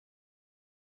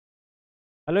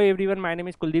Hello everyone, my name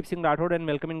is 𝐂𝐨𝐮𝐬𝐞 and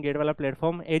welcome in 𝐲𝐬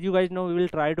platform. As you guys know, we will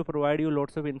try to provide you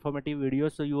lots of informative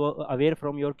videos so you are aware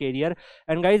from your career.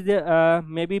 And guys,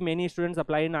 maybe many students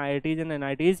apply in IITs and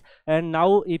NITs, and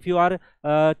now if you are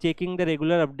checking the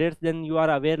regular updates, then you are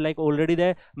aware like already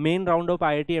the main round of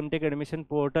IIT M.Tech admission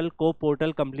portal, COAP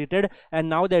portal completed, and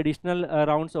now the additional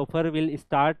rounds offer will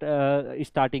start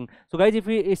starting. So guys, if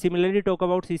we similarly talk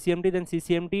about CCMT, then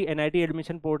CCMT NIT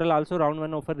admission portal also round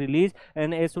 1 offer release,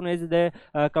 and as soon as the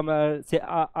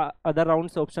other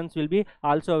rounds options will be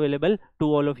also available to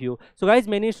all of you. So guys,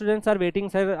 many students are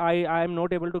waiting, sir, I am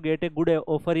not able to get a good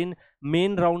offer in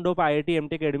main round of IIT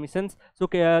M.Tech admissions. So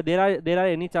there are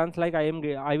any chance like I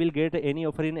will get any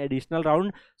offer in additional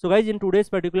round? So guys, in today's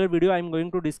particular video I am going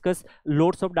to discuss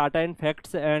lots of data and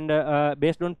facts and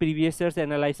based on previous year's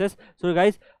analysis. So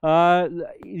guys,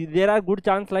 there are good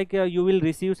chance like you will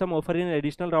receive some offer in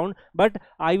additional round, but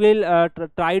I will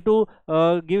try to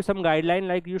give some guideline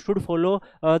like you should follow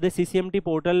the CCMT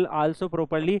portal also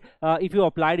properly. If you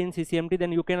applied in CCMT,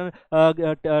 then you can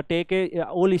take a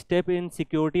all step in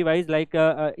security wise, like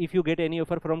if you get any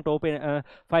offer from top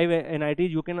 5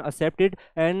 NITs, you can accept it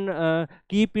and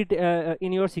keep it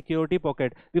in your security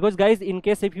pocket, because guys, in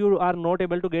case if you are not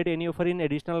able to get any offer in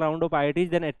additional round of IITs,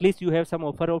 then at least you have some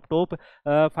offer of top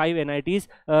 5 NITs.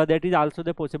 That is also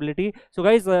the possibility. So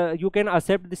guys, you can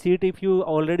accept the seat if you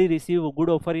already receive a good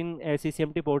offer in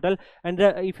CCMT portal, and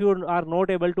if you are not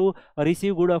able to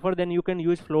receive good offer, then you can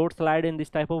use float, slide and this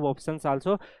type of options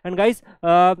also. And guys,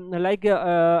 like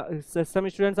some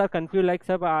students are confused like,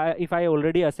 sir, if I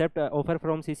already accept offer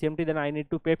from CCMT, then I need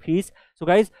to pay fees. So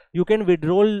guys, you can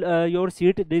withdraw your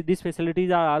seat. These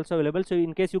facilities are also available. So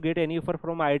in case you get any offer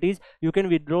from IITs, you can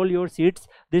withdraw your seats.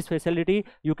 This facility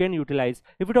you can utilize.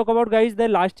 If we talk about guys the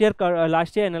last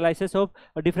year analysis of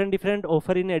different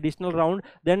offer in additional round,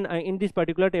 then in this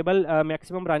particular table,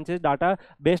 maximum branches data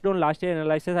based on last year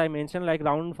analysis, I mentioned like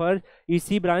round for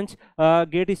EC branch,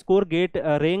 gate score, gate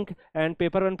rank, and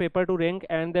paper 1, paper 2 rank,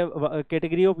 and the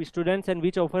category of students and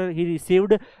which offer he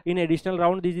received in additional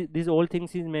round. These all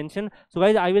things is mentioned. So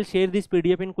guys, I will share this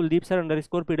PDF in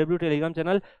𝐂𝐨𝐻_PW Telegram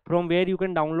channel, from where you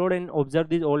can download and observe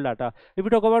this all data. If we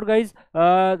talk about guys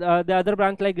the other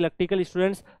branch like electrical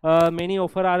students, many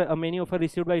offer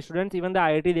received by students. Even the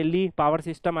IIT Delhi Power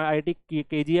System, IIT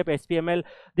KGF, SPML,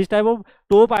 this type of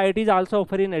top IITs also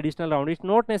offer in additional round. It's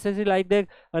not necessary like that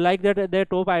the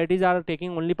top IITs are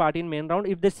taking only part in main round.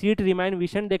 If the seat remain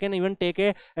vacant, they can even take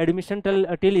a admission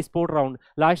till sport round.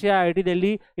 Last year IIT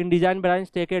Delhi in design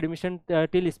branch take a admission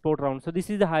till sport round. So this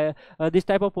is the high this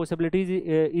type of possibilities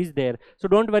is there. So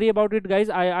don't worry about it guys.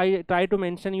 I try to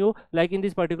mention you like in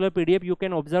this particular PDF you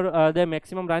can observe the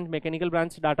maximum branch, mechanical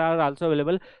branch data are also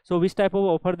available. So which type of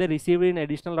offer they received in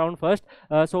additional round first.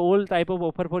 So all type of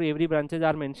offer for every branches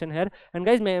are mentioned here. And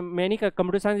guys, many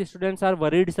computer science students are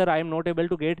worried, sir, I am not able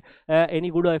to get any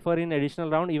good offer in additional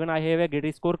round. Even I have a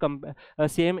gate score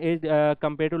same as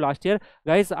compared to last year.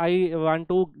 Guys, I want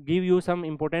to give you some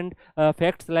important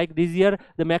facts like this year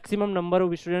the maximum number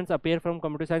of students appear from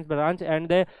computer science branch, and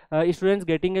the students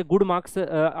getting a good marks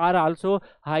are also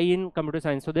high in computer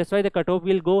science. So that's why the cutoff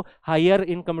will go higher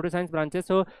in computer science branches.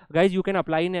 So guys, you can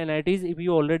apply in NITs. If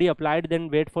you already applied, then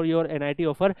wait for your NIT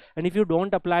offer, and if you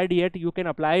don't applied yet, you can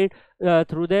apply it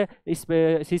through the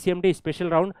CCMT special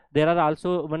round. There are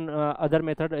also one other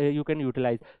method you can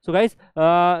utilize. So guys,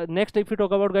 next if you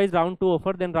talk about guys round 2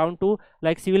 offer, then round 2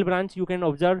 like civil branch you can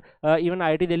observe even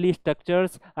IIT Delhi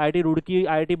structures, IIT Roorkee,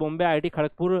 IIT Bombay, IIT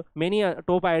Kharagpur, many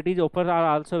top IITs offers are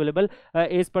also available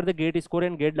as per the gate score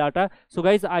and gate data. So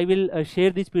guys, I will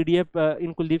share this PDF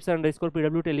in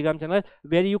𝐂𝐨𝐻_PW Telegram channel,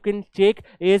 where you can check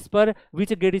as per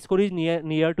which gate score is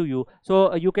near to you.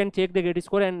 So you can check the gate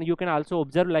score, and you can also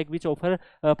observe like which offer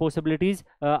possibilities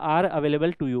are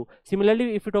available to you.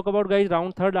 Similarly, if you talk about guys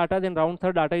round 3 data, then round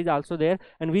 3 data is also there,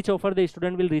 and which offer the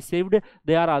student will received,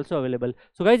 they are also available.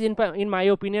 So guys, in my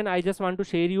opinion, I just want to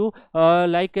share you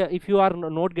like if you are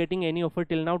not getting any offer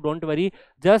till now, don't worry,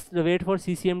 just wait for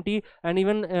CCMT. And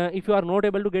even if you are not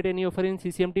able to get any offer in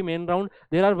CCMT main round,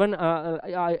 there are one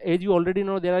as you already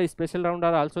know, there are special round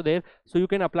are also there. So you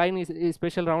can apply in a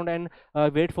special round and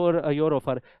wait for your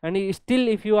offer. And still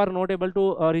if you are not able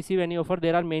to receive any offer,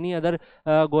 there are many other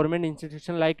government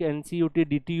institutions like NCUT,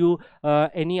 DTU,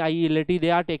 any IIT,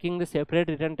 they are taking the separate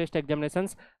written test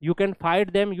examinations. You can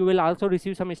fight them, you will also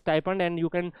receive some stipend, and you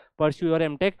can pursue your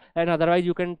M.Tech, and otherwise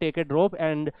you can take a drop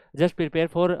and just prepare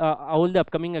for all the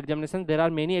upcoming examinations. There are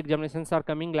many examinations are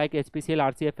coming like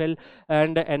SPCL, RCFL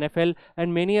and NFL,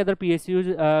 and many other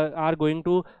PSUs are going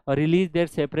to release their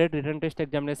separate written test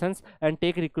examinations and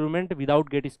take recruitment without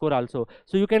gate score also.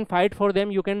 So you can fight for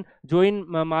them. You can join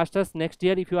masters next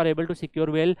year if you are able to secure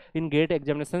well in GATE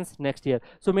examinations next year.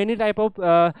 So many type of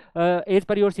as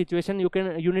per your situation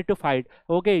you need to fight.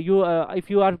 Okay, you if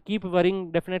you are keep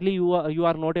worrying, definitely you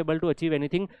are not able to achieve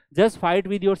anything. Just fight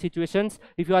with your situations.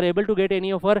 If you are able to get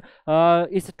any offer,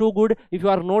 it's too good. If you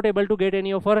are not able to get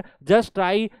any offer, just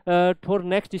try for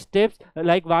next steps,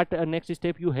 like what next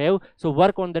step you have. So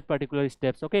work on that particular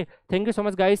steps. Okay, thank you so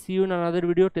much guys. See you in another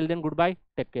video. Till then, goodbye,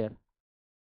 take care.